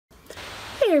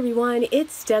Hi everyone,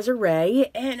 it's Desiree,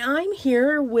 and I'm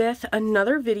here with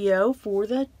another video for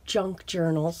the junk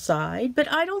journal side,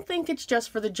 but I don't think it's just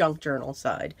for the junk journal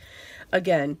side.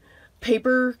 Again,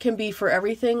 paper can be for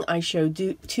everything. I show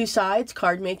two sides,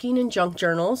 card making and junk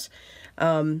journals.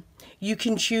 You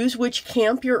can choose which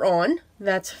camp you're on,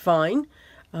 that's fine.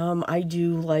 I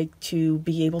do like to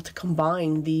be able to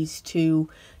combine these two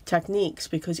techniques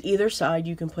because either side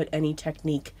you can put any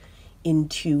technique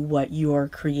into what you're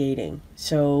creating.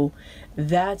 So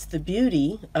that's the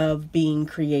beauty of being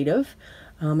creative,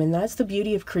 and that's the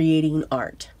beauty of creating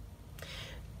art.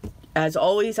 As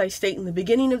always, I state in the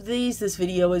beginning of this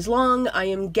video is long. I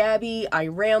am Gabby, I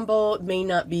ramble, it may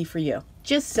not be for you.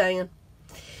 Just saying.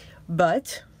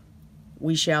 But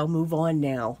we shall move on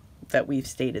now that we've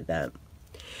stated that.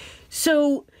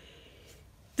 So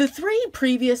the three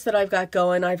previous that I've got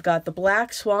going, I've got the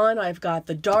Black Swan, I've got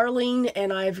the Darling,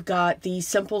 and I've got the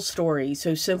Simple Stories.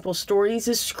 So Simple Stories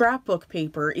is scrapbook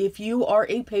paper. If you are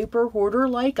a paper hoarder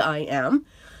like I am,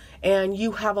 and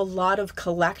you have a lot of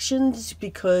collections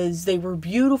because they were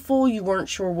beautiful, you weren't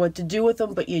sure what to do with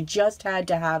them, but you just had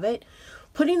to have it,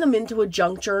 putting them into a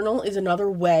junk journal is another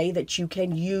way that you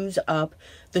can use up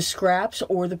the scraps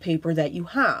or the paper that you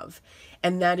have.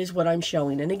 And that is what I'm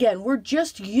showing. And again, we're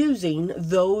just using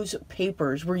those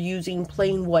papers. We're using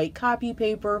plain white copy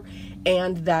paper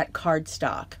and that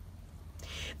cardstock.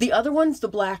 The other one's the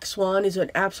Black Swan, is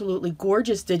an absolutely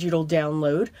gorgeous digital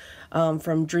download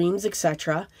from Dreams,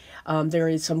 etc. There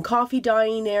is some coffee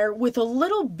dyeing there with a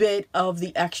little bit of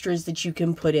the extras that you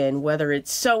can put in, whether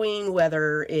it's sewing,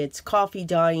 whether it's coffee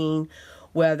dyeing,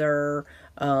 whether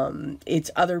it's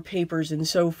other papers and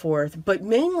so forth, but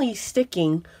mainly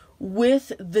sticking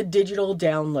with the digital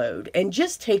download and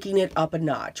just taking it up a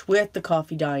notch with the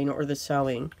coffee dyeing or the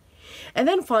sewing. And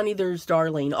then finally there's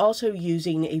Darling, also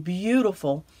using a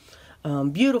beautiful,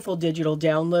 beautiful digital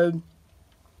download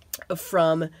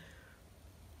from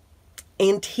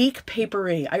Antique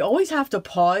Papery. I always have to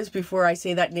pause before I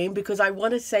say that name because I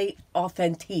want to say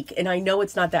authentique, and I know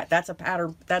it's not that. That's a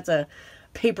pattern, that's a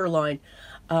paper line.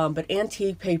 But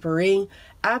Antique Papery,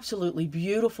 absolutely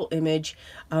beautiful image.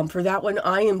 For that one,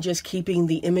 I am just keeping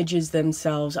the images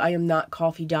themselves. I am not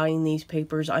coffee dyeing these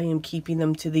papers. I am keeping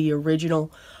them to the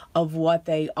original of what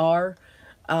they are,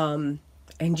 and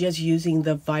just using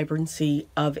the vibrancy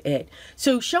of it.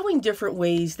 So showing different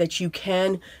ways that you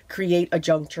can create a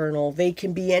junk journal. They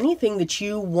can be anything that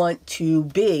you want to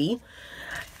be.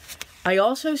 I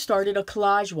also started a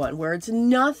collage one where it's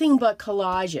nothing but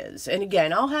collages. And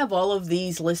again, I'll have all of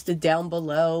these listed down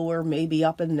below or maybe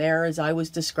up in there as I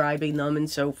was describing them and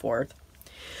so forth.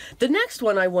 The next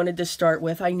one I wanted to start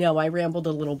with, I know I rambled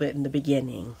a little bit in the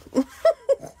beginning,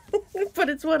 but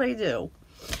it's what I do.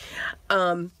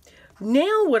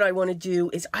 Now what I want to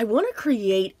do is I want to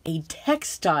create a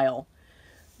textile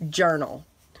journal.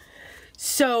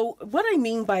 So what I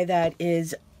mean by that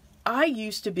is I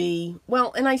used to be,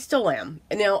 well, and I still am.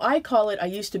 Now, I call it, I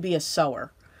used to be a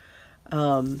sewer.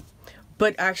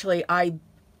 But actually, I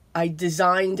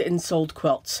designed and sold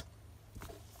quilts.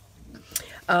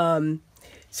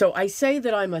 So I say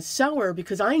that I'm a sewer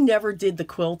because I never did the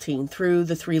quilting through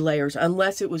the 3 layers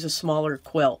unless it was a smaller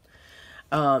quilt.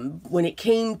 When it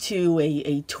came to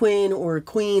a twin or a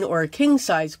queen or a king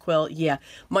size quilt, yeah,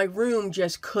 my room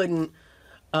just couldn't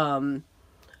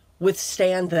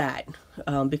withstand that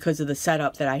because of the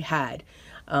setup that I had.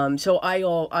 So I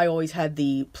always had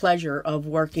the pleasure of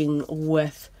working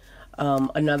with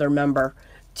another member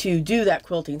to do that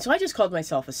quilting. So I just called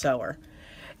myself a sewer.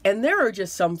 And there are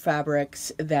just some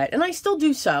fabrics that, and I still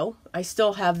do sew. I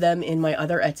still have them in my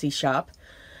other Etsy shop.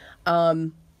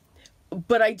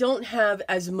 But I don't have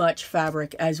as much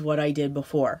fabric as what I did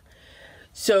before.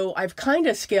 So I've kind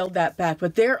of scaled that back,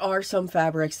 but there are some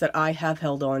fabrics that I have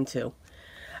held on to.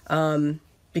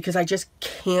 Because I just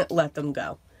can't let them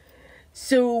go.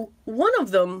 So one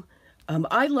of them,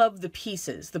 I love the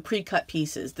pieces, the pre-cut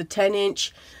pieces, the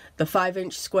 10-inch, the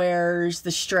 5-inch squares,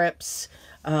 the strips,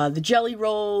 the jelly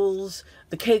rolls,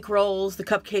 the cake rolls, the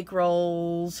cupcake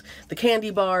rolls, the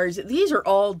candy bars. These are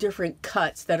all different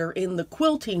cuts that are in the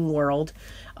quilting world,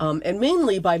 and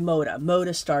mainly by Moda.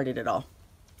 Moda started it all,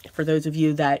 for those of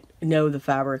you that know the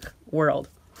fabric world.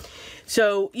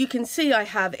 So you can see I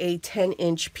have a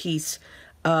 10-inch piece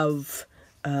of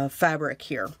fabric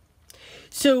here.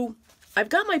 So I've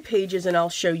got my pages and I'll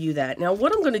show you that. Now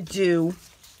what I'm going to do,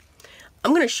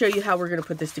 I'm going to show you how we're going to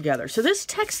put this together. So this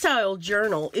textile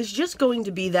journal is just going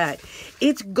to be that.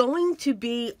 It's going to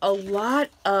be a lot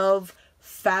of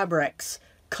fabrics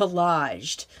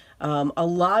collaged, a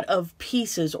lot of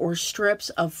pieces or strips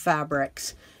of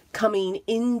fabrics coming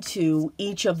into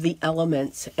each of the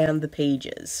elements and the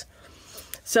pages.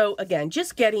 So again,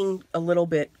 just getting a little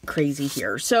bit crazy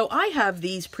here. So I have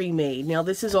these pre-made. Now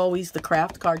this is always the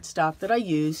craft cardstock that I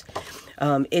use.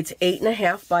 It's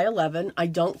 8.5 by 11. I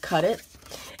don't cut it.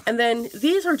 And then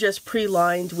these are just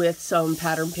pre-lined with some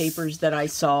pattern papers that I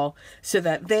saw so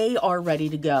that they are ready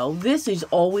to go. This is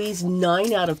always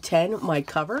 9 out of 10 my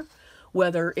cover,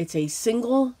 whether it's a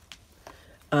single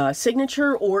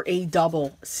signature or a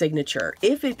double signature.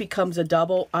 If it becomes a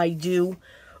double, I do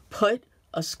put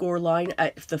a score line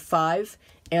at the 5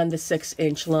 and the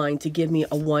 6-inch line to give me a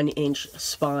 1-inch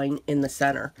spine in the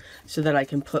center so that I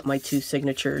can put my 2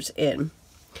 signatures in.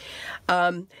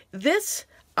 This,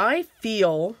 I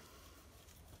feel,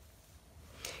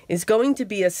 is going to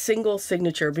be a single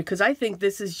signature because I think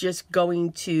this is just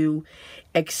going to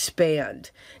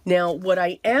expand. Now, what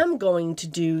I am going to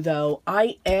do, though,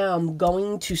 I am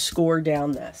going to score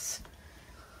down this.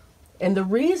 And the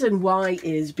reason why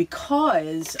is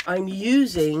because I'm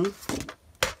using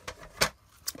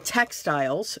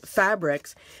textiles,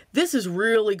 fabrics. This is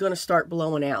really going to start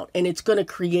blowing out, and it's going to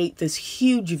create this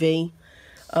huge V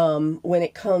when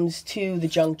it comes to the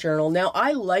junk journal. Now,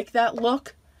 I like that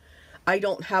look. I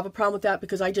don't have a problem with that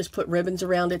because I just put ribbons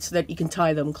around it so that you can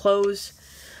tie them closed.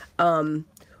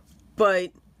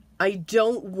 But I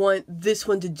don't want this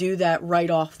one to do that right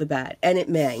off the bat, and it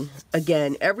may.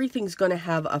 Again, everything's going to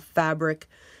have a fabric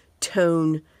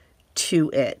tone to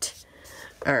it.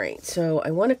 All right, so I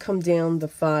want to come down the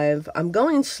 5. I'm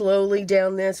going slowly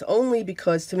down this only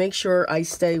because to make sure I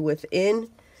stay within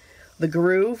the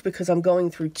groove, because I'm going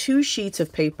through 2 sheets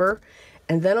of paper,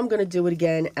 and then I'm going to do it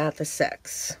again at the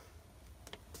 6.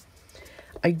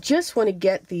 I just want to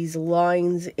get these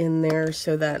lines in there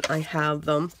so that I have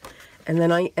them. And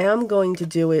then I am going to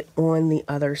do it on the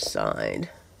other side.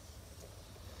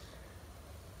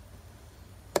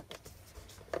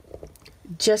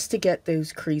 Just to get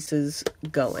those creases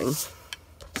going.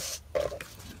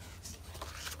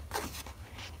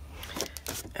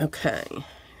 Okay,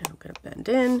 I'm going to bend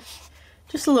in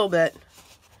just a little bit.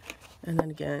 And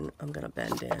then again, I'm going to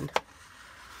bend in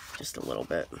just a little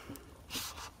bit.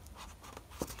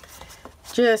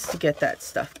 Just to get that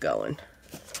stuff going.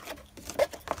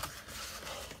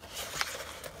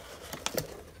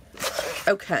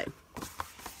 Okay,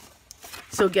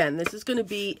 so again, this is going to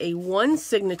be a 1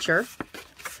 signature,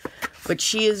 but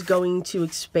she is going to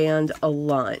expand a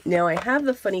lot. Now, I have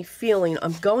the funny feeling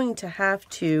I'm going to have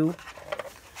to...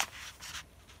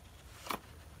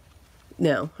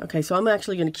 No, okay, so I'm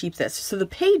actually going to keep this. So the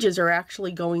pages are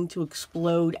actually going to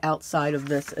explode outside of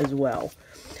this as well.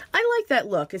 I like that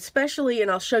look, especially, and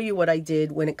I'll show you what I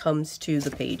did when it comes to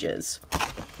the pages.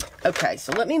 Okay,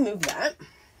 so let me move that.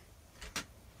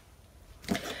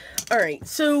 All right,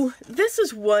 so this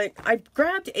is what I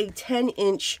grabbed, a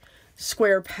 10-inch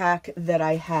square pack that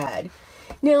I had.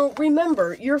 Now,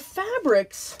 remember, your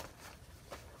fabrics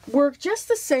work just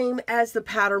the same as the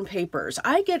pattern papers.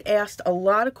 I get asked a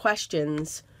lot of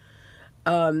questions.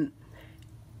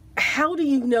 How do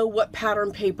you know what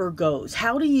pattern paper goes?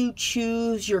 How do you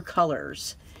choose your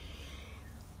colors?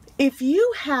 If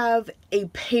you have a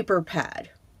paper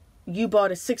pad, you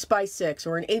bought a 6x6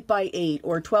 or an 8x8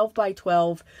 or a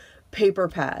 12x12 paper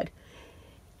pad,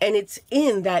 and it's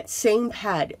in that same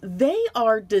pad, they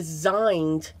are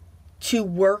designed to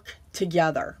work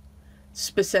together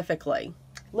specifically.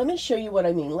 Let me show you what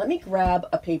I mean. Let me grab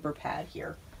a paper pad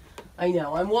here. I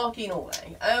know, I'm walking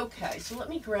away. Okay, so let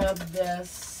me grab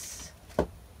this.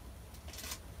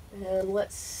 And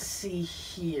let's see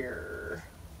here.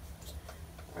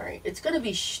 All right, it's going to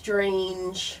be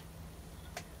strange,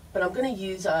 but I'm going to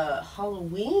use a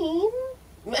Halloween.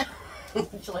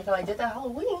 Like how I did the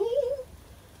Halloween.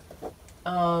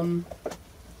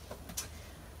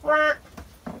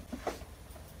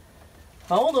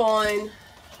 Hold on.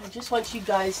 I just want you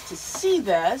guys to see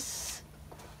this.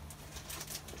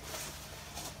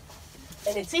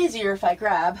 And it's easier if I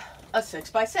grab a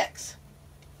 6x6.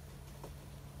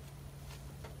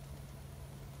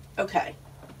 Okay.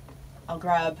 I'll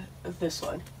grab this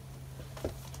one.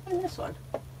 And this one.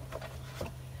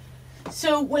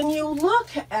 So when you look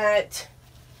at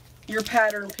your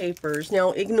pattern papers,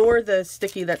 now ignore the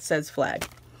sticky that says flag.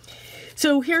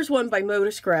 So here's one by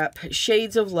Moda Scrap,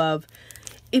 Shades of Love.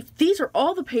 If these are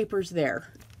all the papers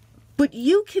there, but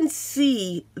you can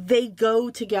see they go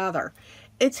together.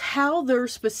 It's how they're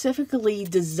specifically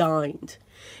designed.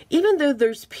 Even though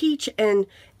there's peach and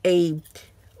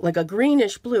like a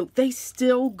greenish blue, they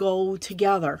still go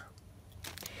together.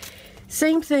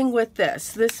 Same thing with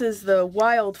this. This is the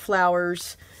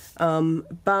Wildflowers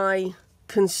by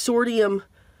Consortium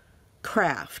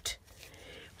Craft.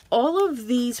 all of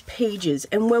these pages,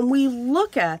 and when we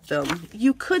look at them,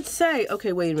 you could say,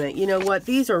 okay, wait a minute, you know what?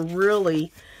 These are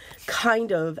really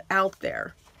kind of out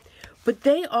there. But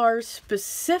they are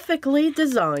specifically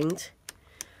designed.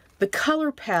 The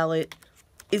color palette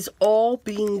is all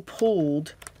being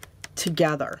pulled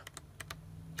together.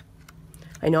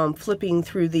 I know I'm flipping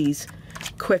through these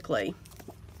quickly.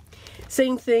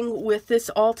 Same thing with this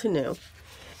Altenew.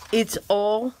 It's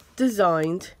all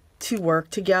designed to work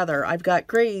together. I've got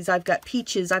grays, I've got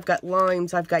peaches, I've got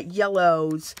limes, I've got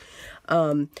yellows,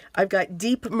 I've got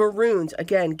deep maroons.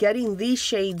 Again, getting these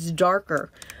shades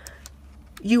darker.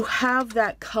 You have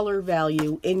that color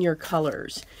value in your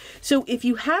colors. So if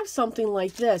you have something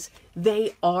like this,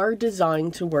 they are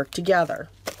designed to work together.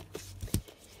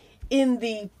 In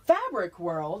the fabric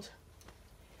world,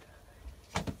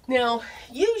 now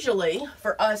usually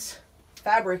for us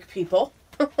fabric people,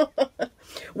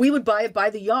 we would buy it by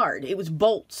the yard. It was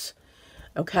bolts,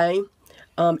 okay?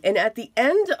 And at the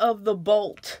end of the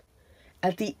bolt,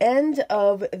 at the end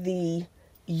of the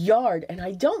yard, and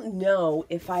I don't know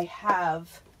if I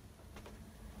have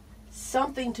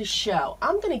something to show.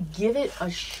 I'm going to give it a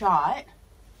shot.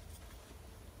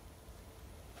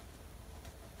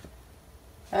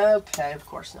 Okay, of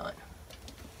course not.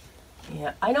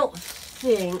 Yeah, I don't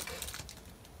think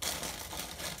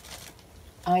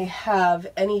I have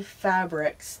any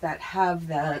fabrics that have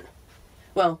that.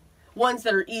 Well, ones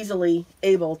that are easily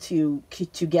able to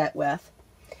get with.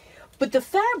 But the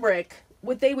fabric,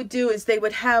 what they would do is they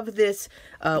would have this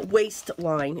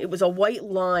waistline. It was a white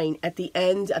line at the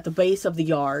end, at the base of the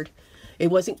yard. It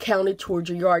wasn't counted towards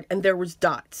your yard, and there was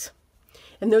dots.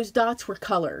 And those dots were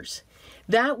colors.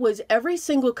 That was every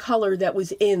single color that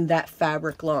was in that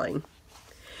fabric line.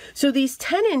 So these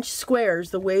 10-inch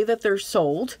squares, the way that they're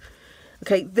sold,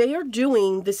 okay, they are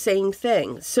doing the same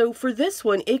thing. So for this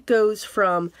one, it goes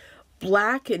from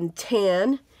black and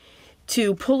tan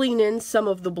to pulling in some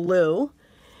of the blue.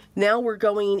 Now we're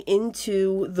going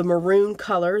into the maroon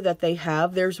color that they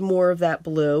have. There's more of that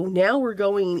blue. Now we're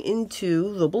going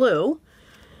into the blue.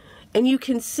 And you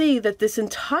can see that this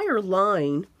entire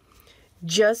line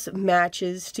just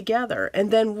matches together. And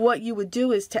then what you would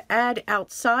do is to add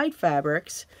outside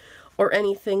fabrics or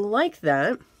anything like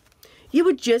that, you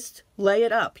would just lay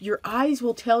it up. Your eyes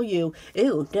will tell you,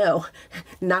 ew, no,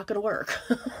 not gonna work.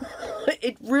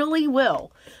 It really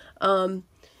will.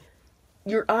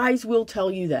 Your eyes will tell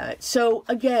you that. So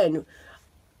again,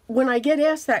 when I get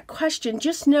asked that question,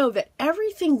 just know that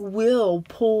everything will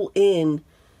pull in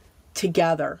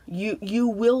together. You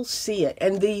will see it.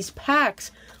 And these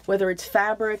packs, whether it's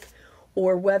fabric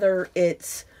or whether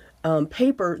it's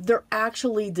paper, they're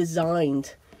actually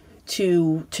designed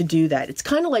to do that. It's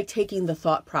kind of like taking the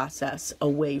thought process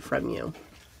away from you.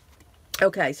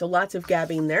 Okay, so lots of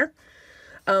gabbing there.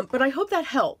 But I hope that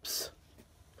helps.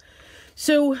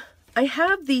 So I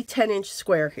have the 10-inch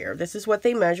square here. This is what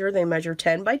they measure. They measure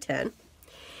 10 by 10.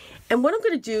 And what I'm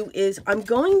going to do is I'm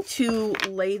going to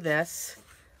lay this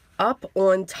up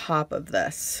on top of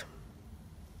this.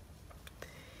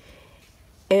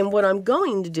 And what I'm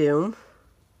going to do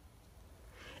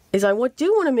is I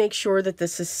do want to make sure that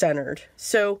this is centered.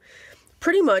 So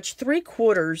pretty much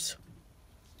 3/4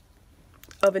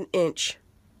 of an inch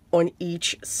on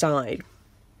each side.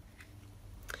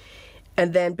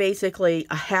 And then basically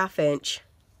a 1/2 inch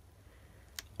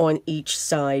on each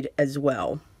side as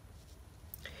well.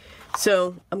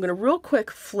 So I'm going to real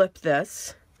quick flip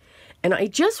this. And I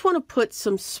just want to put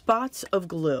some spots of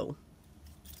glue.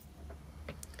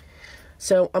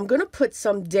 So I'm going to put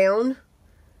some down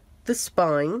the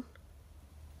spine.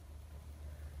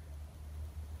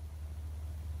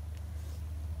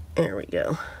 There we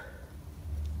go.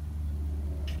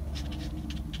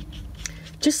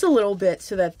 Just a little bit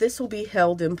so that this will be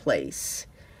held in place.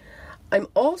 I'm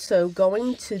also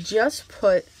going to just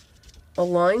put a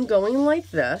line going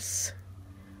like this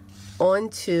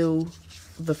onto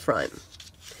the front,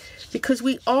 because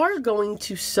we are going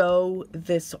to sew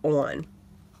this on.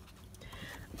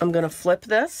 I'm going to flip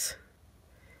this,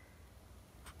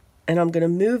 and I'm going to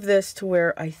move this to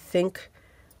where I think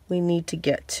we need to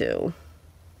get to.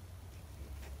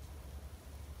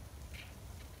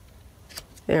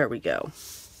 There we go.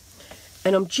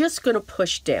 And I'm just going to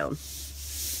push down.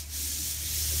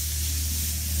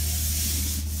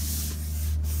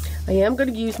 I am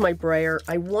going to use my brayer.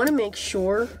 I want to make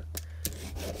sure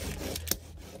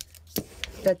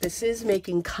that this is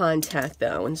making contact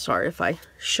though. And sorry if I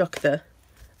shook the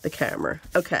camera.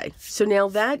 Okay, so now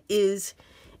that is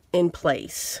in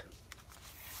place.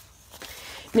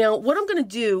 Now what I'm going to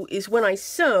do is when I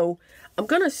sew, I'm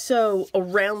going to sew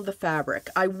around the fabric.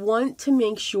 I want to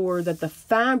make sure that the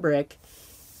fabric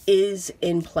is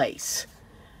in place.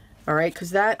 All right,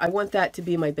 because I want that to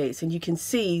be my base, and you can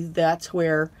see that's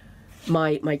where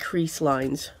my crease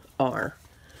lines are.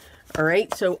 All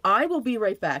right, so I will be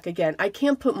right back. Again, I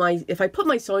can't put if I put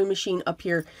my sewing machine up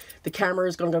here, the camera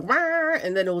is going to go,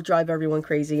 and then it will drive everyone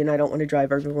crazy, and I don't want to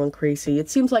drive everyone crazy. It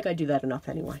seems like I do that enough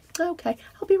anyway. Okay,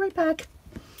 I'll be right back.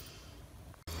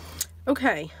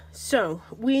 Okay, so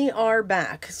we are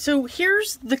back. So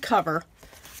here's the cover.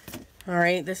 All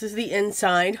right, this is the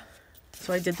inside.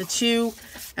 So I did the 2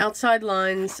 outside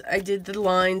lines. I did the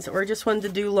lines, or I just wanted to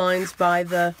do lines by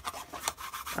the,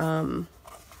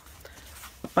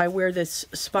 by where this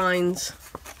spine's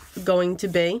going to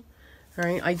be. All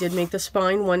right, I did make the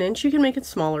spine 1 inch. You can make it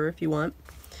smaller if you want.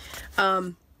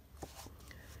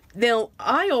 Now,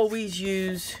 I always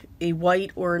use a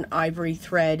white or an ivory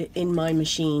thread in my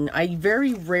machine. I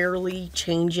very rarely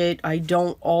change it. I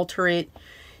don't alter it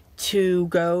to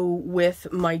go with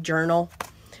my journal.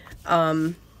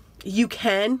 You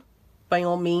can, by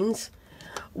all means.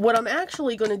 What I'm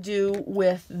actually going to do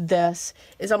with this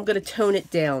is I'm going to tone it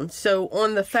down. So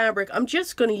on the fabric, I'm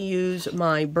just going to use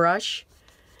my brush,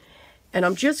 and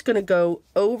I'm just going to go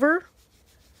over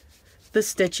the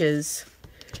stitches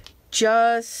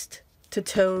just to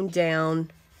tone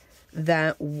down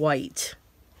that white.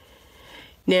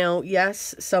 Now,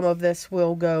 yes, some of this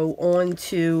will go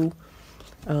onto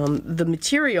the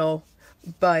material,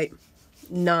 but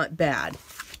not bad,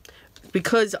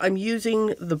 because I'm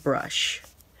using the brush.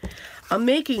 I'm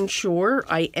making sure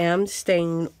I am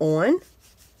staying on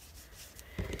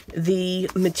the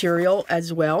material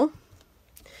as well,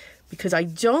 because I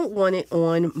don't want it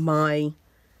on my,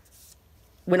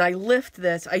 when I lift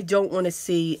this, I don't want to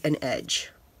see an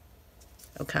edge.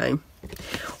 Okay.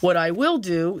 What I will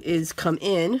do is come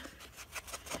in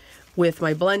with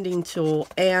my blending tool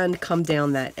and come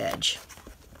down that edge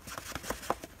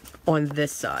on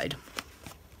this side.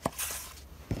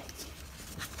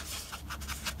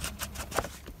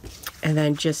 And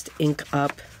then just ink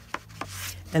up.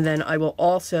 And then I will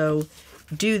also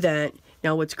do that.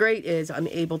 Now what's great is I'm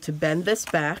able to bend this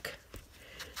back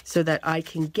so that I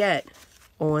can get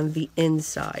on the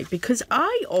inside, because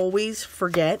I always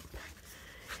forget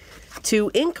to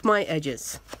ink my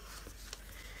edges.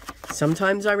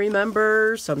 Sometimes I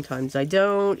remember, sometimes I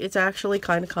don't. It's actually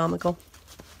kind of comical.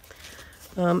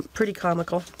 Pretty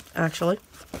comical, actually.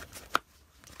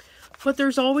 But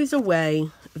there's always a way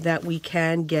that we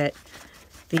can get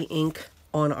the ink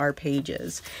on our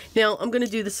pages. Now, I'm going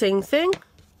to do the same thing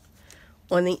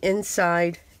on the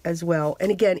inside as well.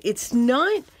 And again, it's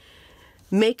not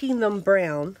making them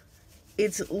brown.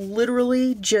 It's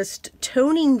literally just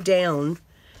toning down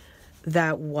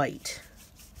that white.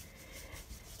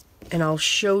 And I'll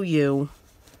show you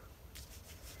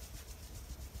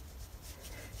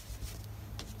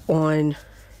on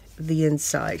the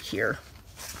inside here.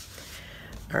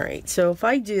 All right, so if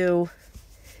I do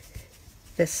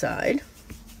this side,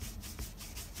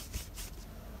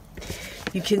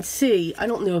 you can see, I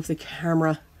don't know if the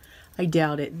camera, I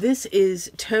doubt it. This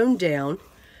is toned down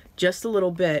just a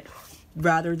little bit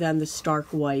rather than the stark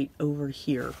white over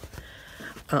here.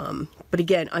 But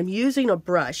again, I'm using a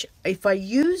brush. If I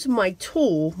use my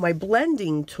tool, my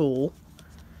blending tool,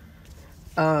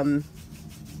 I'm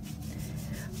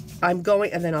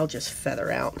going, and then I'll just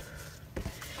feather out.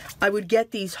 I would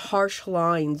get these harsh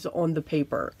lines on the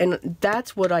paper, and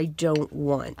that's what I don't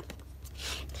want.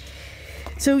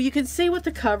 So you can see with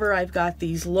the cover, I've got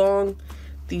these long,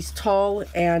 these tall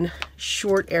and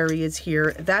short areas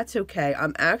here. That's okay.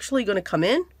 I'm actually going to come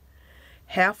in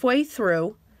halfway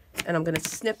through, and I'm going to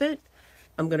snip it,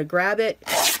 I'm going to grab it,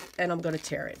 and I'm going to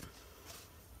tear it.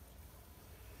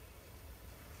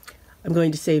 I'm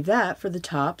going to save that for the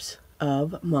tops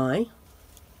of my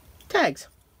tags.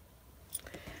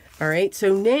 All right,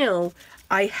 so now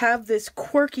I have this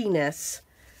quirkiness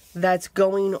that's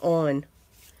going on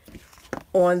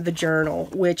the journal,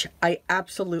 which I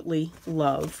absolutely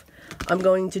love. I'm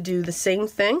going to do the same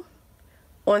thing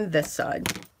on this side.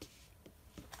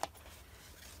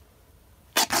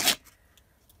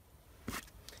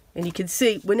 And you can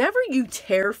see, whenever you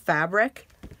tear fabric,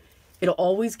 it'll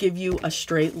always give you a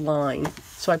straight line.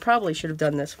 So I probably should have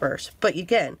done this first. But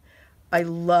again, I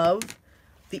love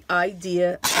the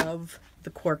idea of the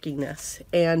quirkiness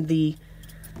and the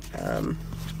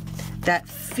that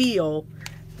feel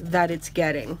that it's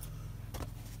getting.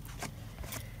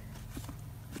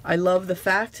 I love the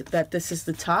fact that this is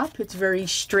the top. It's very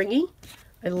stringy.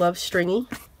 I love stringy.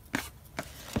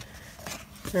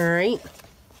 All right.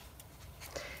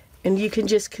 And you can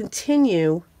just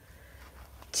continue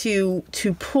to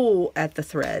pull at the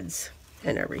threads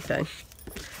and everything.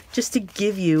 just to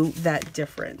give you that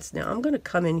difference. Now I'm going to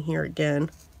come in here again.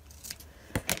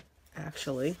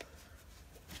 Actually,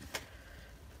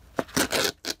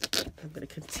 I'm going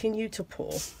to continue to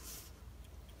pull.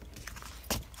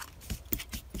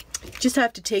 Just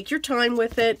have to take your time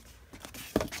with it.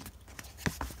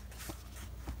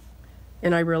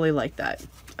 And I really like that.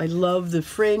 I love the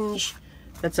fringe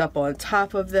that's up on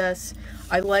top of this.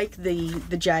 I like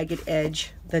the jagged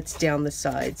edge that's down the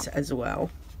sides as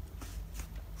well.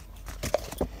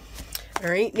 All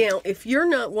right, now if you're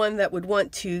not one that would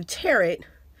want to tear it,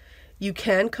 you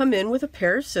can come in with a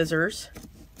pair of scissors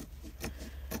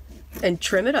and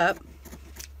trim it up.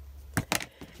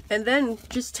 And then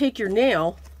just take your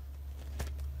nail,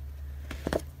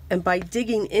 and by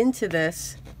digging into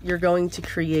this, you're going to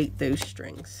create those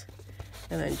strings.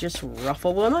 And then just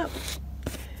ruffle them up.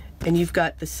 And you've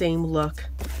got the same look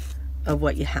of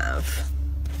what you have.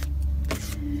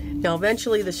 Now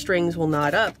eventually the strings will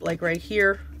knot up, like right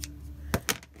here,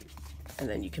 and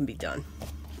then you can be done.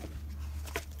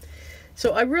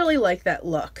 So I really like that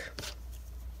look.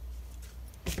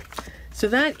 So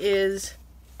that is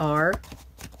our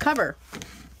cover.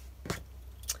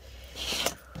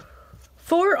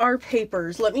 For our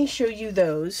papers, let me show you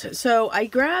those. So I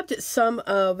grabbed some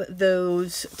of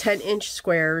those 10-inch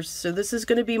squares. So this is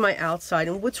going to be my outside.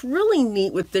 And what's really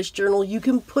neat with this journal, you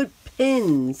can put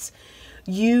pins.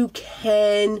 You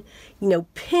can,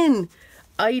 pin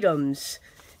items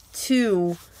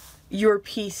to your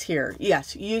piece here.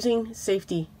 Yes, using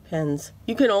safety pins.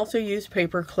 You can also use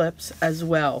paper clips as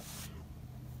well.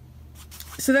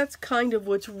 So that's kind of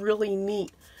what's really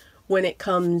neat when it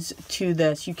comes to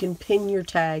this. You can pin your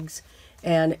tags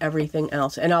and everything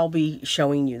else, and I'll be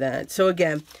showing you that. So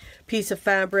again, piece of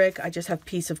fabric. I just have a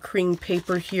piece of cream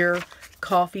paper here,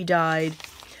 coffee dyed.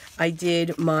 I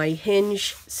did my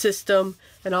hinge system,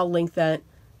 and I'll link that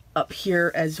up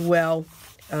here as well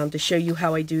to show you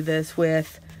how I do this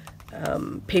with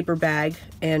paper bag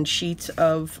and sheets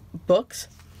of books.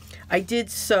 I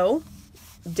did sew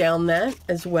down that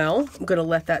as well. I'm going to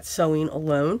let that sewing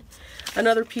alone.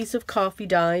 Another piece of coffee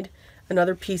dyed,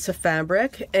 another piece of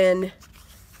fabric, an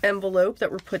envelope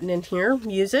that we're putting in here,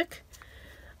 music,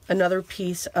 another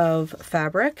piece of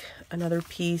fabric, another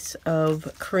piece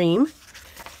of cream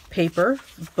paper,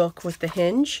 book with the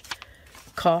hinge,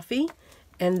 coffee,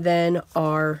 and then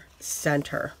our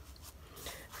center.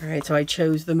 All right, so I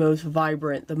chose the most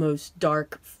vibrant, the most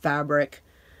dark fabric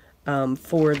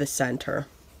for the center.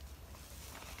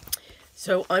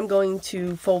 So I'm going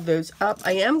to fold those up.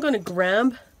 I am going to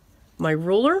grab my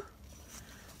ruler.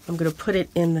 I'm going to put it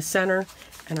in the center,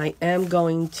 and I am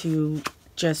going to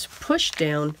just push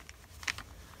down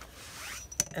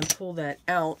and pull that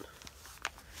out.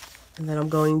 And then I'm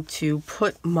going to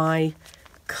put my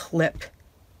clip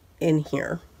in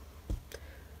here,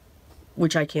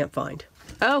 which I can't find.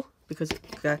 Oh, because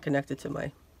it got connected to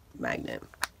my magnet.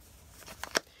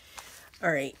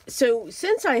 All right, so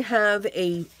since I have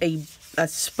a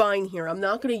spine here, I'm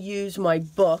not going to use my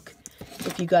book.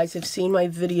 If you guys have seen my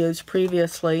videos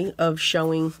previously of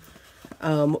showing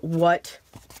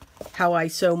how I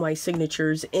sew my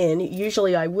signatures in,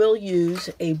 usually I will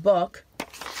use a book.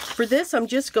 For this, I'm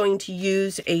just going to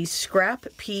use a scrap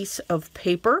piece of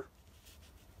paper.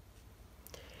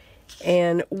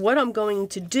 And what I'm going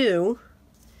to do,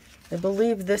 I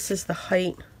believe this is the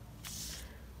height.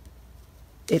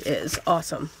 It is.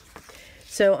 Awesome.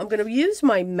 So I'm going to use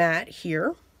my mat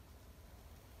here.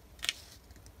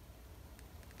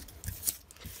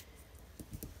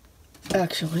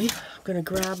 Actually, I'm going to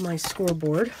grab my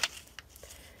scoreboard.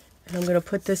 And I'm going to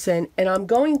put this in. And I'm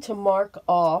going to mark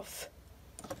off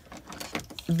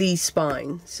the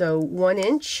spine. So 1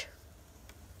 inch.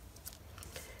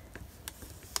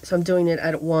 So I'm doing it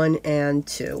at 1 and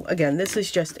 2. Again, this is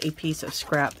just a piece of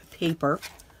scrap paper.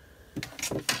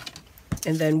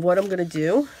 And then what I'm going to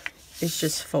do is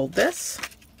just fold this.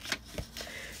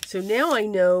 So now I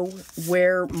know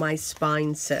where my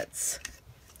spine sits.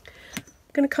 I'm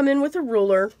going to come in with a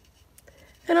ruler,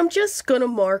 and I'm just going to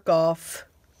mark off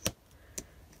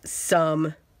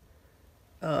some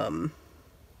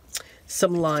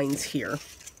lines here.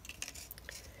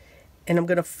 And I'm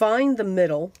going to find the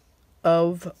middle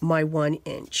of my 1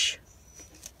 inch.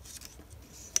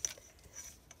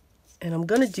 And I'm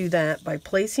going to do that by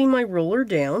placing my ruler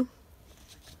down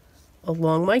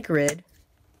along my grid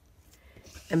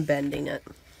and bending it.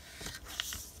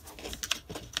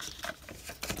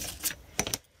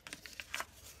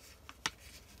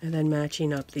 And then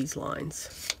matching up these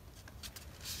lines.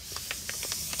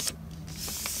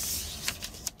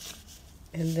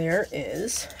 And there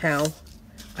is how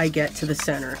I get to the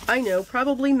center. I know,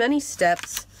 probably many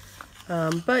steps.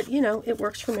 But, you know, it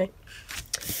works for me.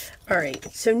 All right,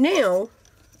 so now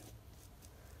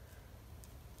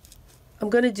I'm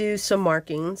going to do some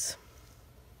markings.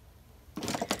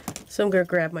 So I'm going to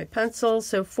grab my pencil.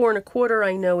 So 4 1/4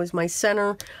 I know is my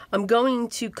center. I'm going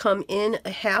to come in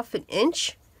a 1/2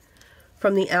 inch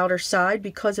from the outer side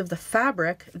because of the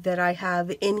fabric that I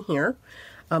have in here.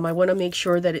 I want to make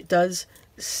sure that it does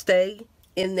stay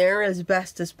in there as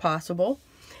best as possible.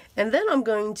 And then I'm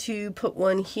going to put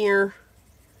one here,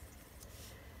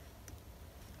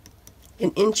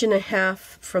 1.5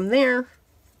 inches from there,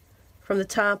 from the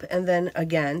top, and then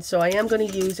again. So I am going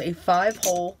to use a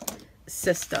 5-hole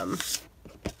system.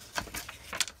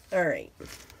 All right.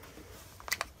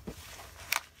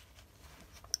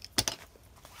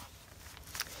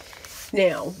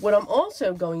 Now, what I'm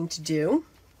also going to do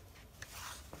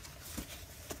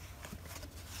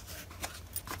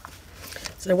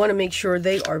is I want to make sure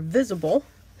they are visible,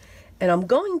 and I'm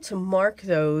going to mark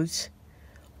those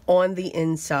on the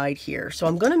inside here. So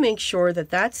I'm going to make sure that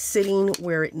that's sitting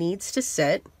where it needs to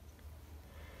sit,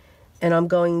 and I'm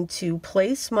going to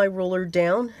place my ruler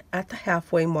down at the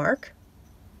halfway mark.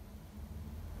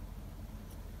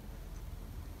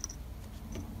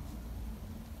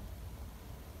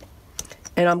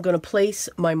 And I'm going to place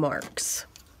my marks.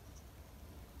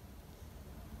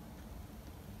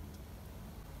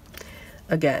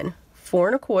 Again,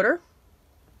 4 1/4.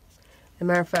 As a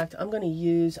matter of fact, I'm going to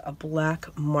use a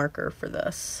black marker for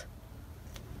this.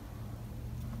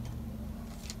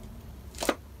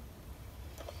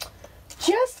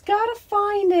 Just gotta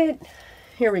find it.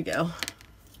 Here we go.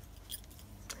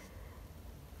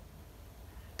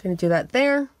 Gonna do that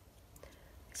there.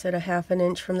 Set a 1/2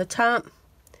 inch from the top,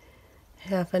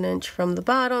 1/2 inch from the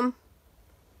bottom,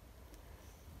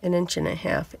 1.5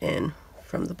 inches in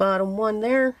from the bottom one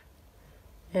there,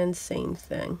 and same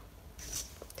thing.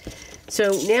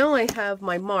 So now I have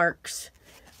my marks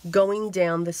going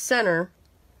down the center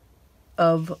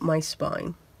of my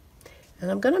spine. And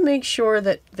I'm going to make sure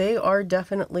that they are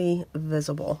definitely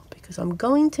visible because I'm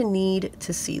going to need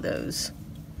to see those.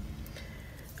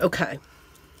 Okay.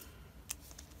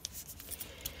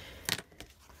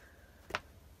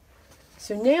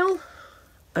 So now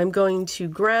I'm going to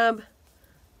grab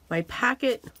my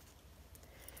packet.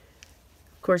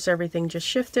 Of course, everything just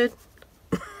shifted.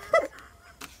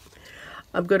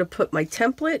 I'm going to put my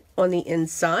template on the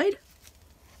inside.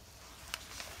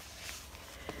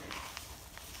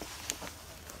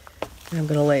 I'm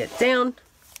going to lay it down,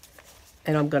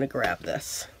 and I'm going to grab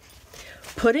this.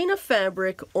 Putting a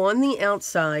fabric on the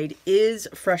outside is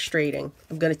frustrating.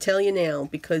 I'm going to tell you now,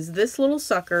 because this little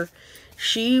sucker,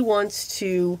 she wants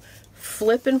to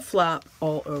flip and flop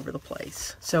all over the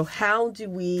place. So how do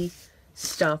we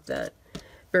stop that?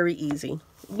 Very easy.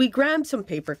 We grab some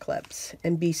paper clips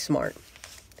and be smart.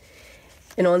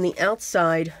 And on the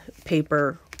outside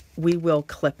paper, we will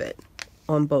clip it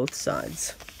on both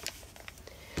sides.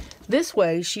 This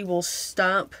way, she will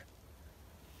stop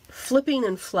flipping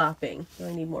and flopping.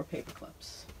 I need more paper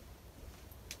clips.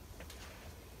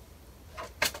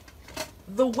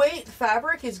 The weight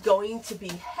fabric is going to be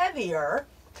heavier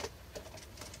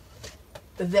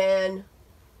than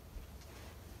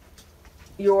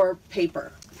your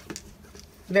paper.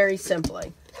 Very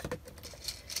simply.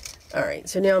 All right,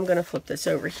 so now I'm going to flip this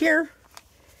over here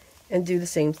and do the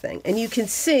same thing. And you can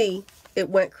see it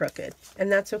went crooked,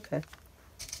 and that's okay.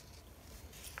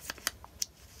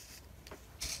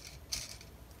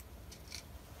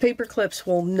 Paper clips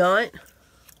will not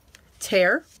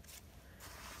tear.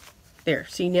 There,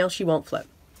 see, now she won't flip.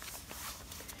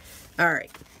 All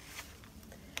right.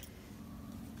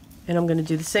 And I'm going to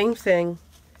do the same thing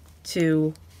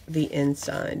to the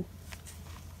inside.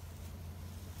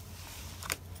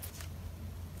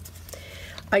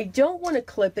 I don't want to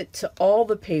clip it to all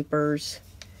the papers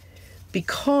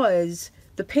because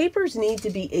the papers need to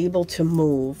be able to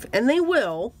move, and they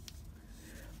will.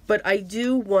 But I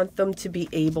do want them to be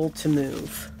able to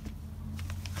move.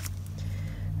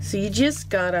 So you just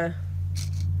gotta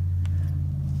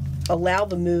allow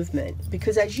the movement,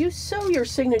 because as you sew your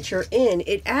signature in,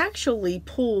 it actually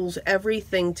pulls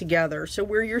everything together. So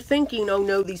where you're thinking, oh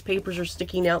no, these papers are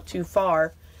sticking out too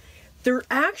far, they're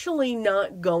actually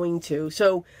not going to.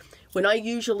 So when I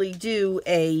usually do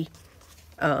a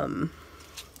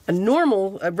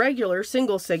regular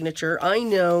single signature, I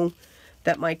know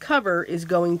that my cover is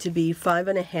going to be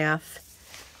 5.5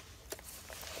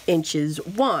 inches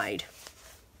wide.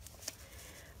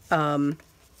 I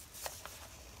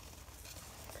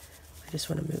just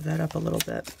want to move that up a little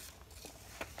bit,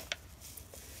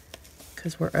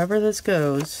 because wherever this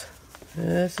goes,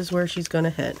 this is where she's going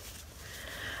to hit.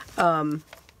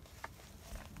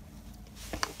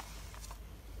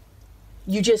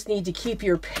 You just need to keep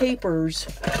your papers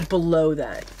below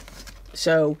that.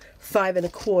 So 5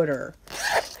 1/4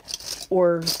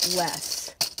 or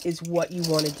less is what you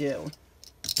want to do.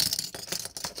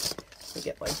 Let me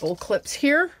get my bull clips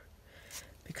here,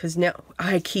 because now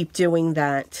I keep doing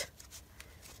that.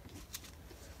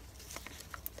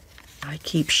 I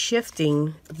keep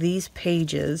shifting these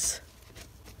pages,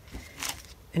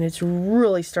 and it's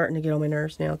really starting to get on my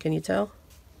nerves now. Can you tell?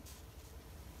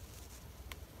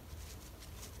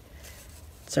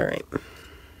 It's all right.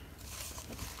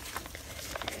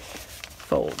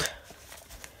 Fold.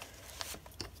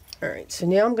 All right, so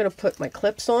now I'm going to put my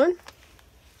clips on.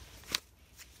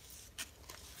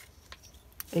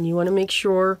 And you want to make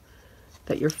sure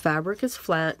that your fabric is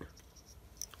flat.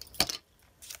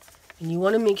 And you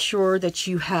want to make sure that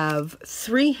you have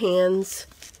 3 hands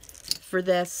for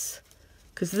this,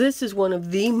 because this is one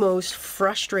of the most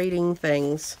frustrating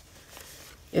things,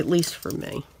 at least for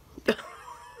me.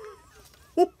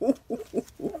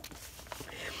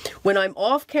 When I'm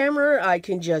off camera, I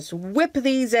can just whip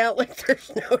these out like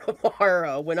there's no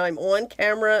tomorrow. When I'm on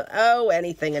camera, oh,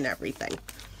 anything and everything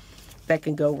that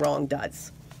can go wrong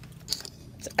does.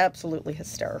 It's absolutely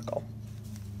hysterical.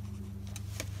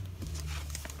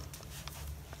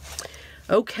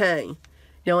 Okay,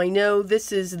 now I know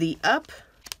this is the up,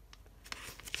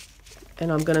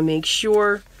 and I'm going to make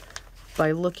sure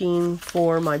by looking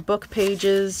for my book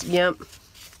pages. Yep.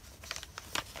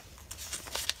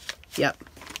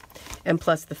 And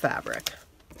plus the fabric.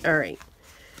 All right,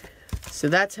 so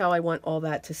that's how I want all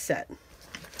that to set.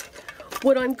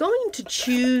 What I'm going to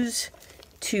choose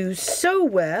to sew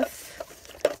with,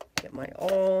 get my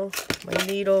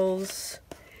needles.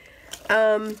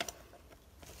 I'm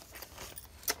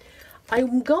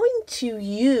going to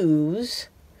use,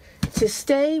 to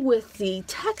stay with the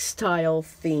textile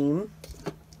theme,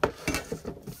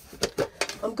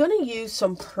 I'm going to use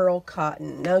some pearl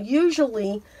cotton. Now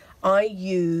usually I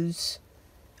use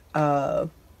a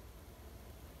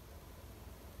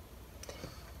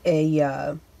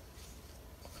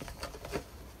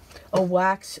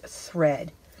wax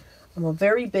thread. I'm a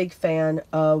very big fan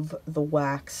of the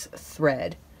wax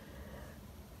thread.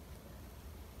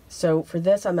 So for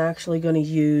this, I'm actually going to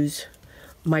use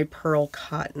my pearl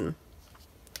cotton.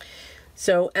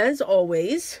 So as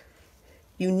always,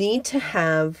 you need to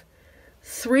have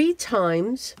 3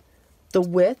 times the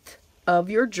width of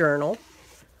your journal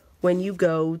when you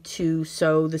go to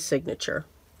sew the signature.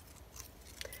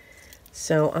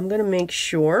 So I'm going to make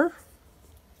sure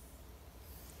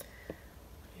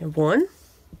you have 1,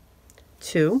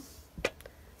 2,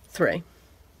 3.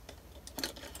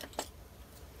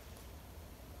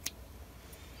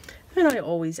 And I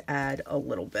always add a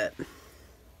little bit.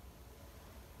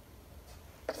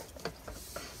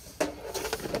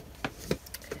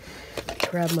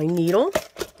 Grab my needle.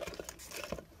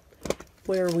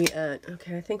 Where are we at?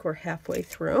 Okay, I think we're halfway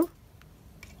through.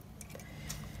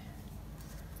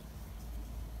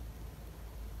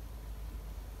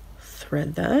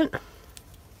 Thread that.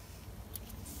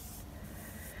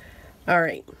 All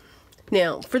right.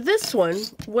 Now, for this one,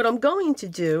 what I'm going to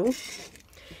do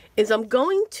is I'm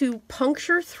going to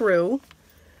puncture through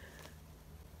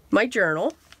my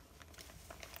journal.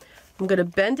 I'm going to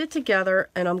bend it together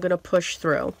and I'm going to push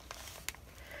through.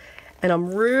 And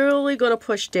I'm really going to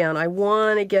push down. I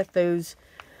want to get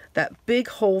that big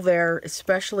hole there,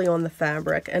 especially on the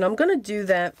fabric. And I'm going to do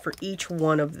that for each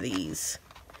one of these.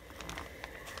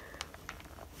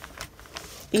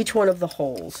 Each one of the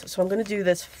holes. So I'm going to do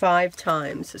this 5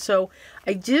 times. So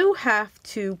I do have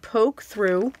to poke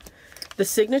through the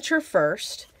signature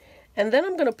first, and then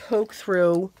I'm going to poke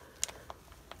through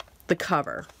the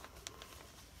cover.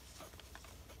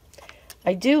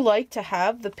 I do like to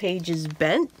have the pages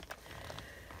bent,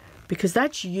 because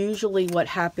that's usually what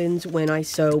happens when I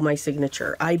sew my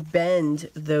signature. I bend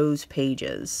those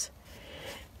pages.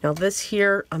 Now this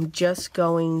here, I'm just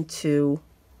going to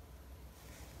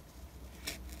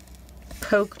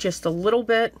poke just a little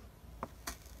bit.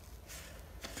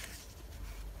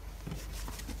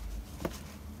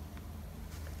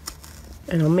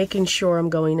 And I'm making sure I'm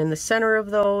going in the center of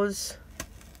those.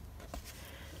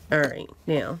 All right,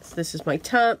 now this is my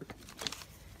top.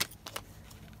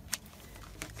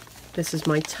 This is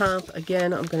my top.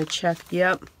 Again, I'm going to check.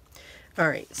 Yep. All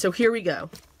right, so here we go.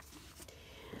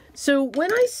 So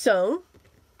when I sew,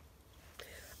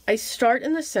 I start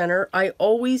in the center. I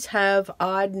always have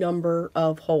odd number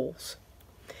of holes.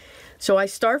 So I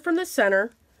start from the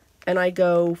center and I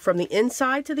go from the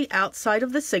inside to the outside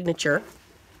of the signature,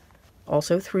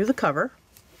 also through the cover.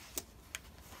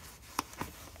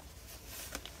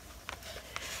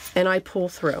 And I pull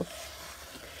through.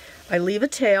 I leave a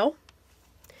tail.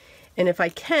 And if I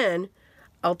can,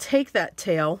 I'll take that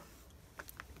tail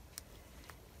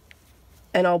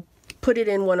and I'll put it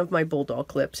in one of my bulldog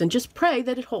clips and just pray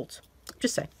that it holds.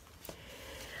 Just say.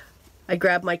 I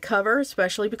grab my cover,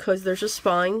 especially because there's a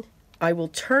spine. I will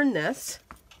turn this.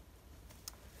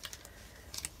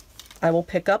 I will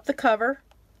pick up the cover.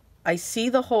 I see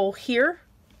the hole here.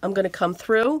 I'm going to come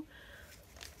through,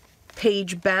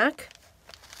 page back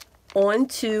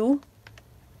onto,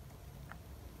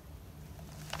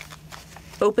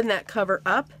 open that cover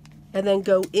up, and then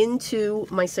go into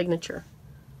my signature.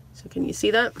 So can you see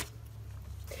that?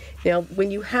 Now, when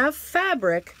you have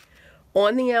fabric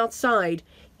on the outside,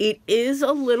 it is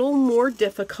a little more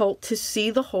difficult to see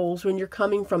the holes when you're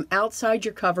coming from outside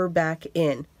your cover back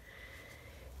in.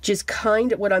 Just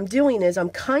kind of, what I'm doing is I'm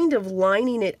kind of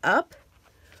lining it up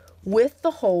with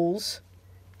the holes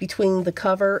between the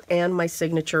cover and my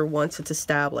signature once it's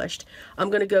established. I'm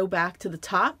going to go back to the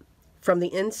top from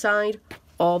the inside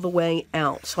all the way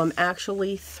out. So I'm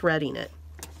actually threading it.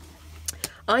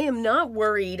 I am not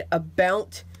worried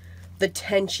about the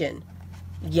tension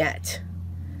yet.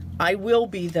 I will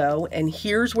be though, and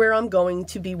here's where I'm going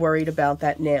to be worried about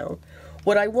that now.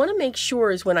 What I want to make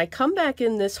sure is when I come back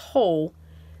in this hole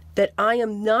that I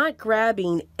am not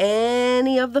grabbing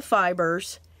any of the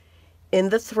fibers in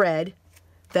the thread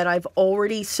that I've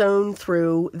already sewn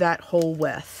through that hole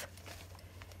with.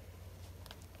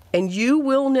 And you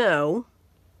will know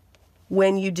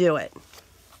when you do it.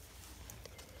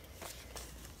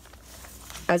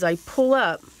 As I pull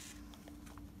up,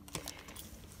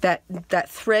 that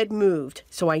thread moved,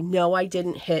 so I know I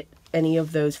didn't hit any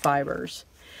of those fibers.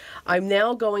 I'm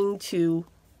now going to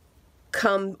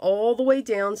come all the way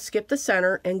down, skip the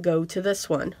center, and go to this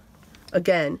one.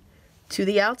 Again, to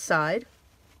the outside,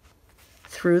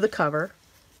 through the cover,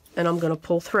 and I'm going to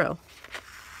pull through.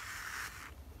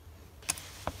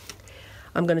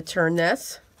 I'm going to turn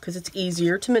this because it's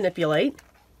easier to manipulate.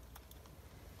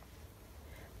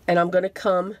 And I'm going to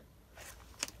come,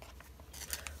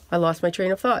 I lost my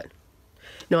train of thought.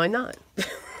 No, I'm not.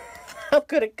 I'm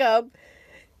going to come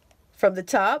from the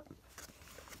top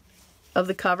of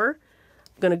the cover.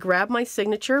 I'm going to grab my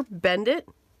signature, bend it,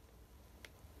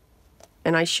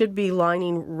 and I should be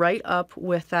lining right up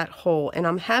with that hole. And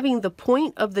I'm having the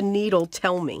point of the needle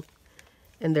tell me.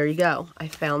 And there you go. I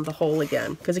found the hole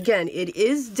again. Because again, it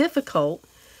is difficult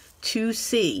to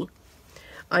see.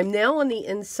 I'm now on the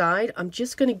inside. I'm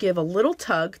just going to give a little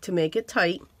tug to make it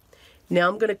tight. Now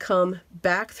I'm going to come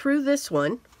back through this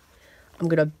one. I'm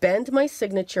going to bend my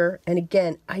signature. And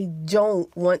again, I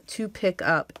don't want to pick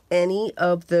up any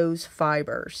of those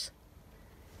fibers.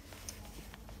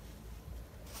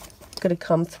 I'm going to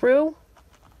come through.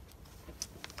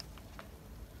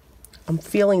 I'm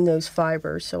feeling those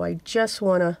fibers, so I just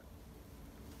want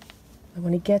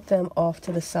to get them off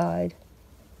to the side.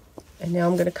 And now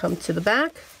I'm going to come to the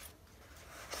back.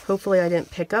 Hopefully I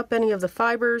didn't pick up any of the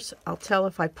fibers. I'll tell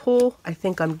if I pull. I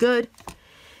think I'm good.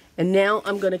 And now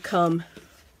I'm going to come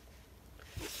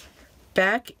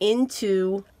back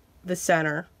into the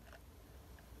center.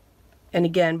 And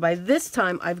again, by this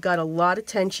time I've got a lot of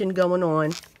tension going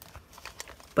on.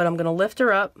 But I'm going to lift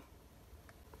her up.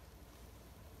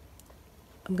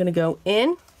 I'm going to go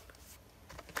in.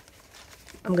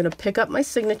 I'm going to pick up my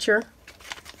signature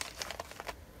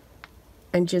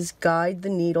and just guide the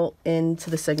needle into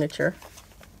the signature.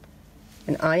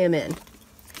 And I am in.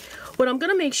 What I'm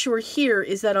going to make sure here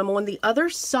is that I'm on the other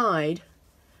side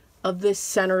of this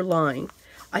center line.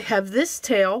 I have this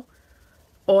tail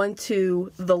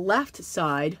onto the left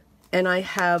side, and I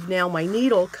have now my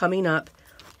needle coming up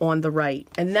on the right.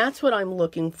 And that's what I'm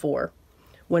looking for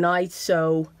when I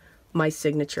sew my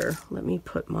signature. Let me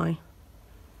put my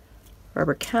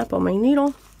rubber cap on my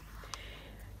needle.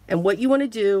 And what you want to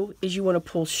do is you want to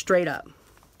pull straight up.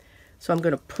 So I'm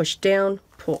going to push down,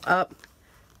 pull up,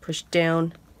 push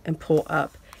down, and pull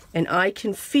up. And I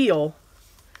can feel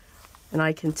and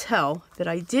I can tell that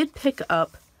I did pick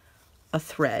up a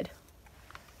thread.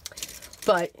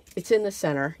 But it's in the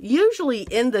center. Usually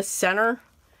in the center,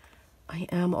 I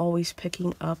am always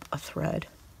picking up a thread.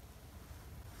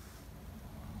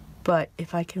 But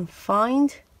if I can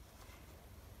find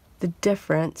the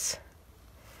difference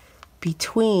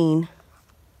between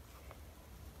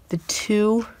the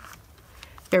two,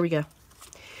 there we go,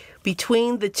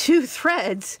 between the two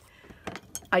threads,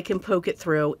 I can poke it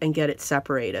through and get it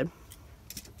separated.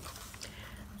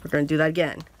 We're going to do that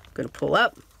again. I'm going to pull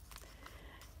up,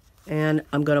 and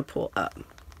I'm going to pull up.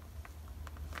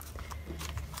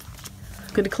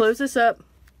 I'm going to close this up.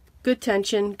 Good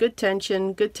tension, good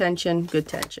tension, good tension, good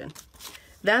tension.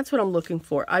 That's what I'm looking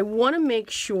for. I want to make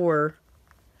sure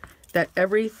that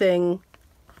everything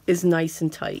is nice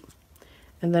and tight.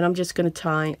 And then I'm just going to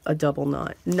tie a double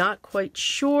knot. Not quite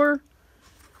sure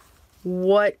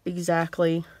what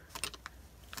exactly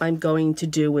I'm going to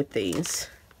do with these.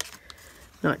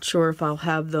 Not sure if I'll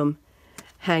have them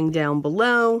hang down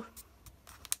below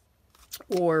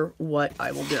or what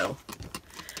I will do.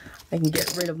 I can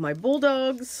get rid of my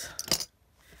bulldogs.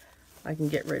 I can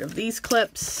get rid of these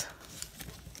clips.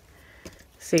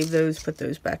 Save those, put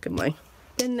those back in my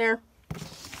bin there.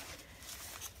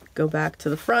 Go back to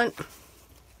the front.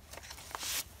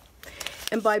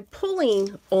 And by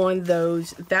pulling on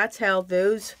those, that's how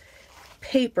those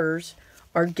papers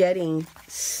are getting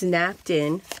snapped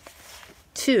in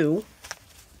to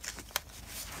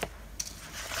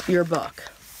your book.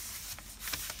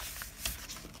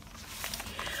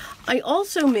 I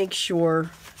also make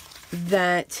sure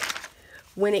that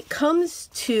when it comes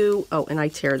to, oh, and I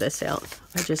tear this out.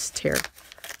 I just tear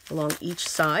along each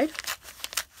side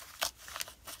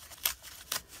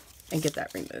and get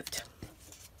that removed.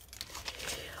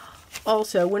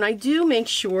 Also, when I do make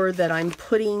sure that I'm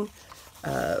putting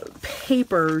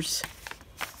papers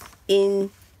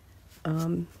in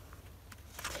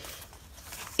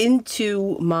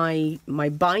into my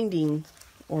binding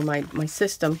or my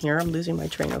system here, I'm losing my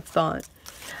train of thought.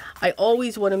 I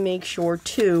always want to make sure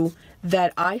too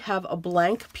that I have a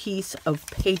blank piece of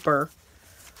paper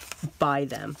by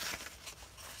them.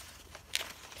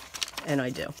 And I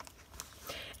do.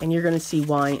 And you're going to see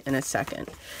why in a second.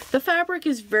 The fabric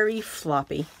is very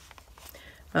floppy.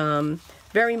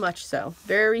 Very much so.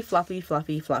 Very floppy,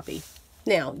 floppy, floppy.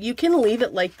 Now, you can leave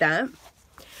it like that.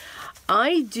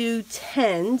 I do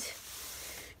tend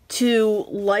to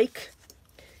like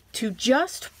to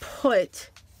just put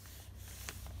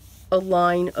a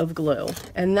line of glue.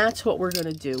 And that's what we're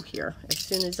going to do here as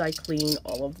soon as I clean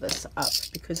all of this up,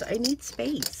 because I need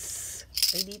space.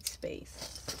 I need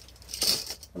space.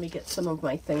 Let me get some of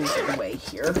my things away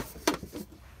here.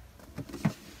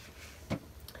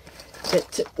 Get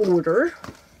to order.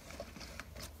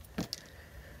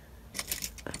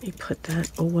 Let me put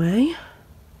that away.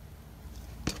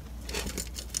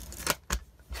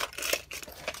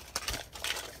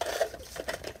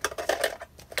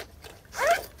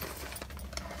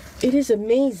 It is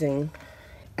amazing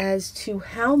as to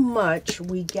how much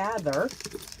we gather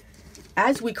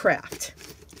as we craft.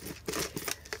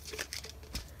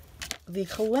 The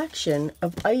collection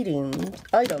of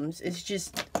items is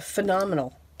just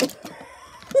phenomenal.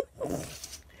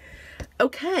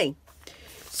 Okay,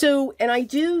 so, and I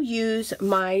do use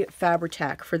my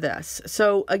Fabri-Tac for this.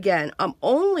 So again, I'm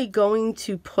only going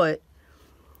to put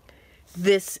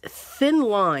this thin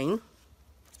line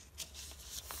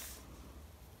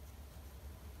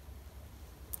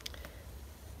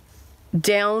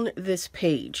down this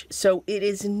page. So it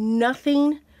is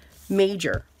nothing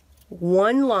major.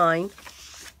 One line.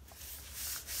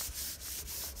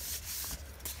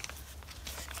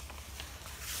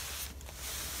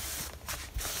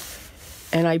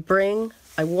 And I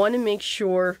want to make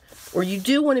sure, or you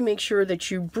do want to make sure that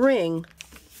you bring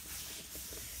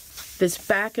this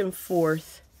back and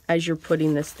forth as you're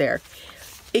putting this there.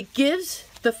 It gives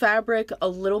the fabric a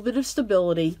little bit of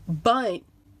stability, but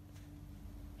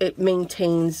it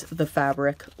maintains the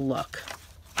fabric look.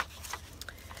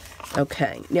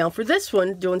 Okay, now for this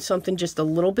one, doing something just a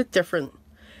little bit different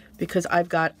because I've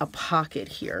got a pocket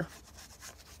here.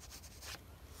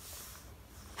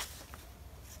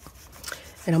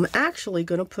 And I'm actually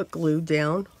going to put glue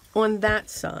down on that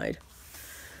side.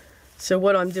 So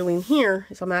what I'm doing here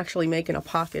is I'm actually making a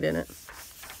pocket in it.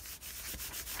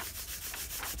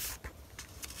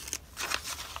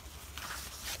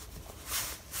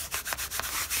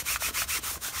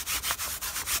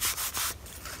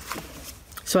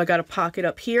 So I got a pocket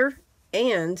up here,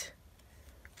 and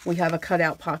we have a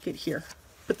cutout pocket here,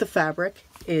 but the fabric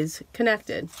is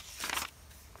connected.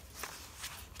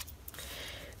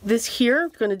 This here, I'm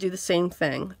going to do the same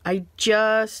thing. I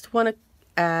just want to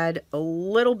add a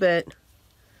little bit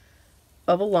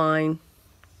of a line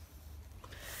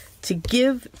to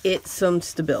give it some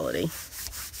stability.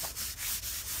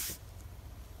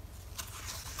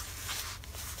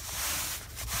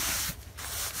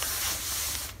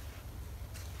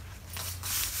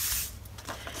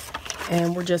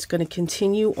 And we're just going to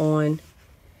continue on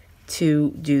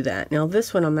to do that. Now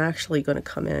this one I'm actually going to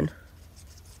come in.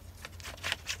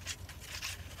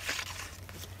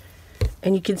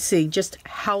 And you can see just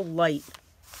how light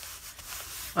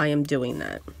I am doing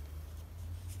that.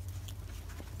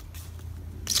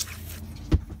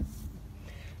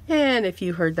 And if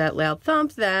you heard that loud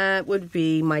thump, that would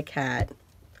be my cat.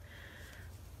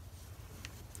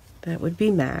 That would be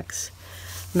Max.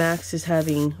 Max is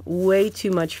having way too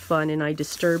much fun, and I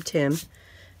disturbed him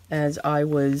as I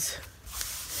was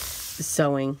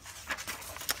sewing.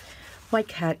 My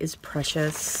cat is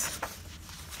precious.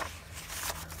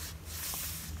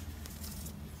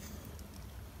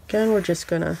 Again, we're just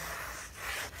gonna,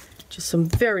 just some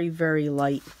very, very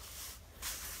light,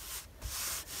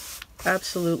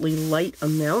 absolutely light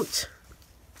amount.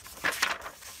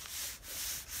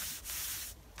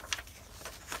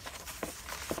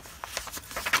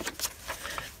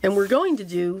 And we're going to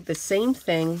do the same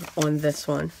thing on this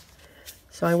one.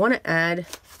 So I want to add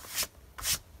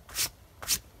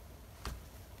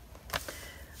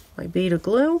my bead of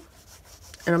glue,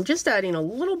 and I'm just adding a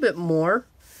little bit more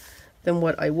than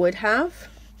what I would have.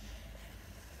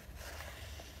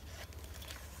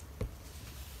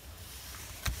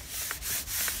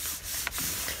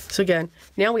 So again,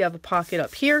 now we have a pocket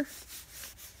up here,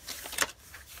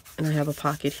 and I have a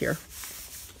pocket here.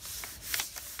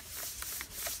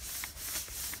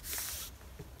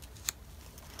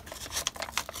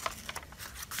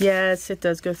 Yes, it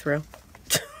does go through.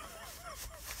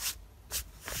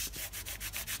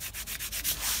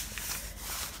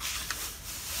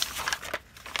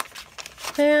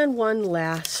 And one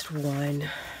last one.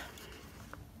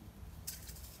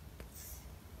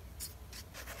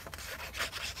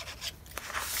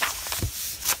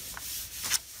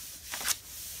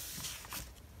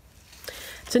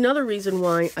 It's another reason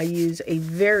why I use a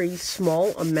very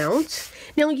small amount.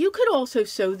 Now, you could also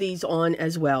sew these on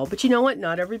as well, but you know what?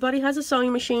 Not everybody has a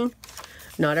sewing machine.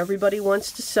 Not everybody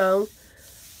wants to sew.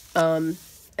 And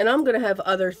I'm going to have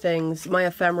other things. My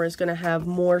ephemera is going to have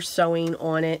more sewing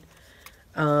on it,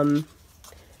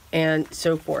 and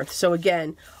so forth. So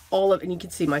again, and you can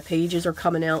see my pages are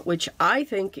coming out, which I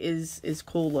think is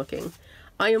cool looking.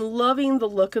 I am loving the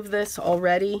look of this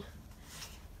already.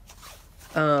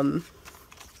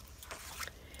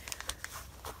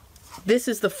 This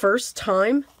is the first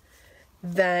time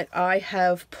that I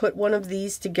have put one of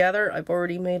these together. I've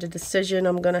already made a decision.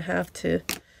 I'm going to have to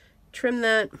trim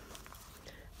that,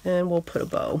 and we'll put a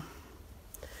bow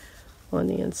on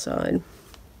the inside.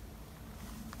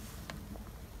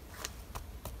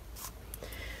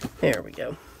 There we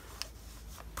go.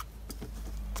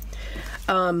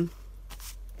 I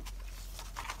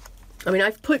mean,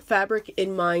 I've put fabric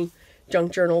in my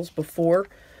junk journals before,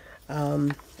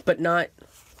 but not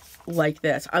like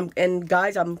this. And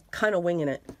guys, I'm kind of winging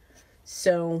it.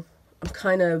 So I'm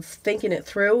kind of thinking it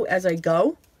through as I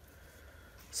go.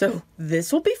 So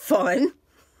this will be fun.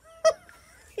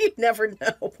 You never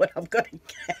know what I'm going to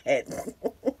get.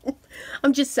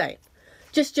 I'm just saying.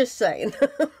 Just saying.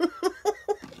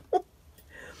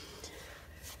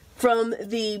 From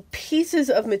the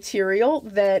pieces of material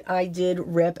that I did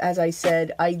rip, as I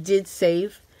said, I did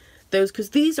save those because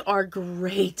these are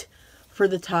great for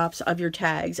the tops of your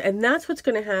tags. And that's what's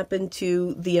going to happen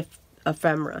to the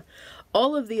ephemera.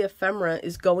 All of the ephemera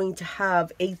is going to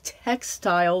have a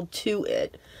textile to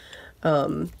it.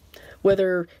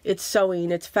 Whether it's sewing,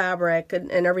 it's fabric,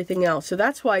 and everything else. So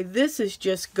that's why this is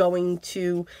just going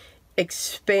to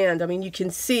expand. I mean, you can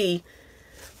see,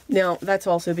 now that's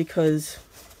also because,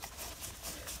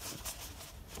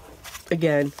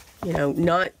 again, you know,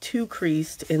 not too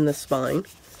creased in the spine.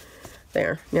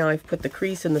 There, now I've put the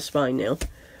crease in the spine now.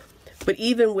 But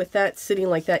even with that sitting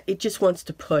like that, it just wants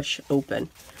to push open.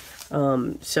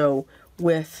 So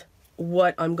with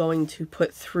what I'm going to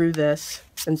put through this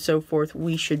and so forth,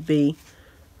 we should be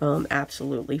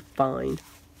absolutely fine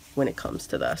when it comes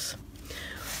to this.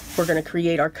 We're going to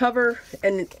create our cover,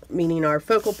 and meaning our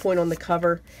focal point on the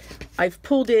cover. I've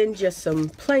pulled in just some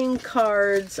playing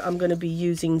cards. I'm going to be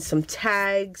using some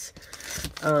tags,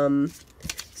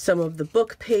 some of the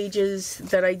book pages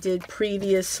that I did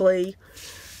previously,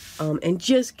 and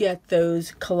just get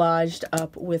those collaged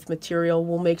up with material.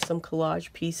 We'll make some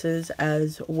collage pieces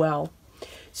as well.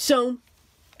 So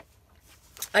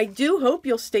I do hope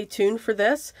you'll stay tuned for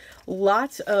this.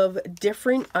 Lots of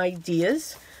different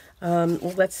ideas.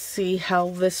 Let's see how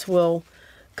this will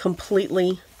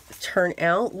completely turn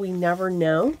out. We never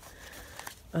know.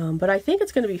 But I think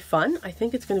it's going to be fun. I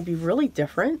think it's going to be really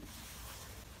different.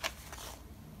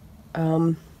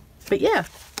 But yeah.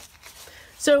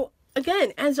 So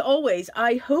again, as always,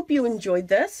 I hope you enjoyed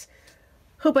this.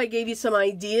 Hope I gave you some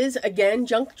ideas. Again,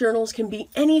 junk journals can be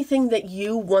anything that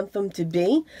you want them to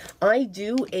be. I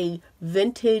do a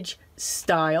vintage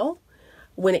style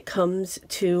when it comes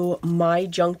to my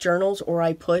junk journals, or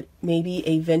I put maybe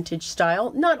a vintage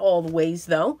style. Not all the ways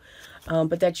though.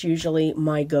 but that's usually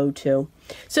my go-to.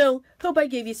 So, hope I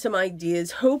gave you some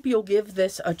ideas. Hope you'll give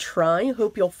this a try.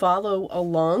 Hope you'll follow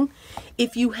along.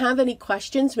 If you have any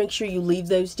questions, make sure you leave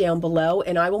those down below,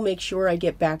 and I will make sure I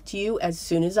get back to you as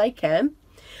soon as I can.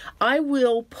 I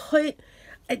will put...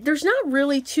 There's not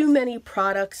really too many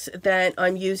products that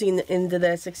I'm using into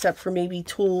this, except for maybe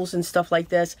tools and stuff like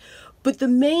this. But the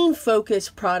main focus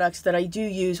products that I do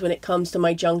use when it comes to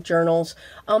my junk journals,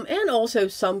 and also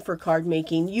some for card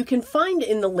making, you can find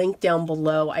in the link down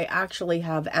below. I actually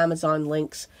have Amazon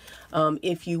links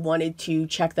if you wanted to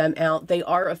check them out. They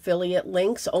are affiliate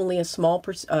links. Only a small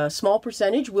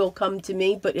percentage will come to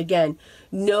me. But again,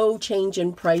 no change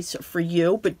in price for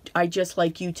you. But I just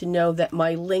like you to know that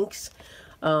my links...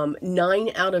 9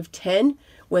 out of 10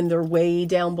 when they're way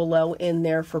down below in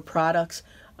there for products,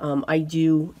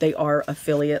 they are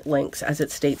affiliate links as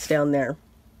it states down there.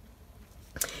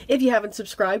 If you haven't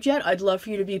subscribed yet, I'd love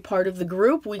for you to be part of the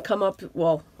group. I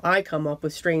come up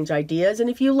with strange ideas, and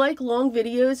if you like long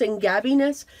videos and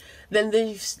gabbiness, then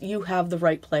you have the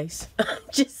right place.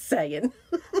 Just saying.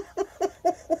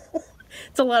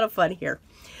 It's a lot of fun here.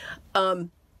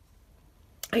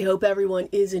 I hope everyone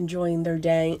is enjoying their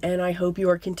day, and I hope you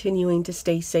are continuing to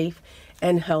stay safe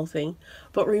and healthy.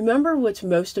 But remember what's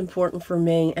most important for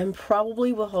me, and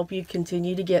probably will help you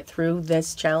continue to get through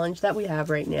this challenge that we have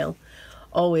right now.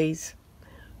 Always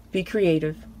be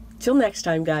creative. Till next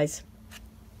time, guys.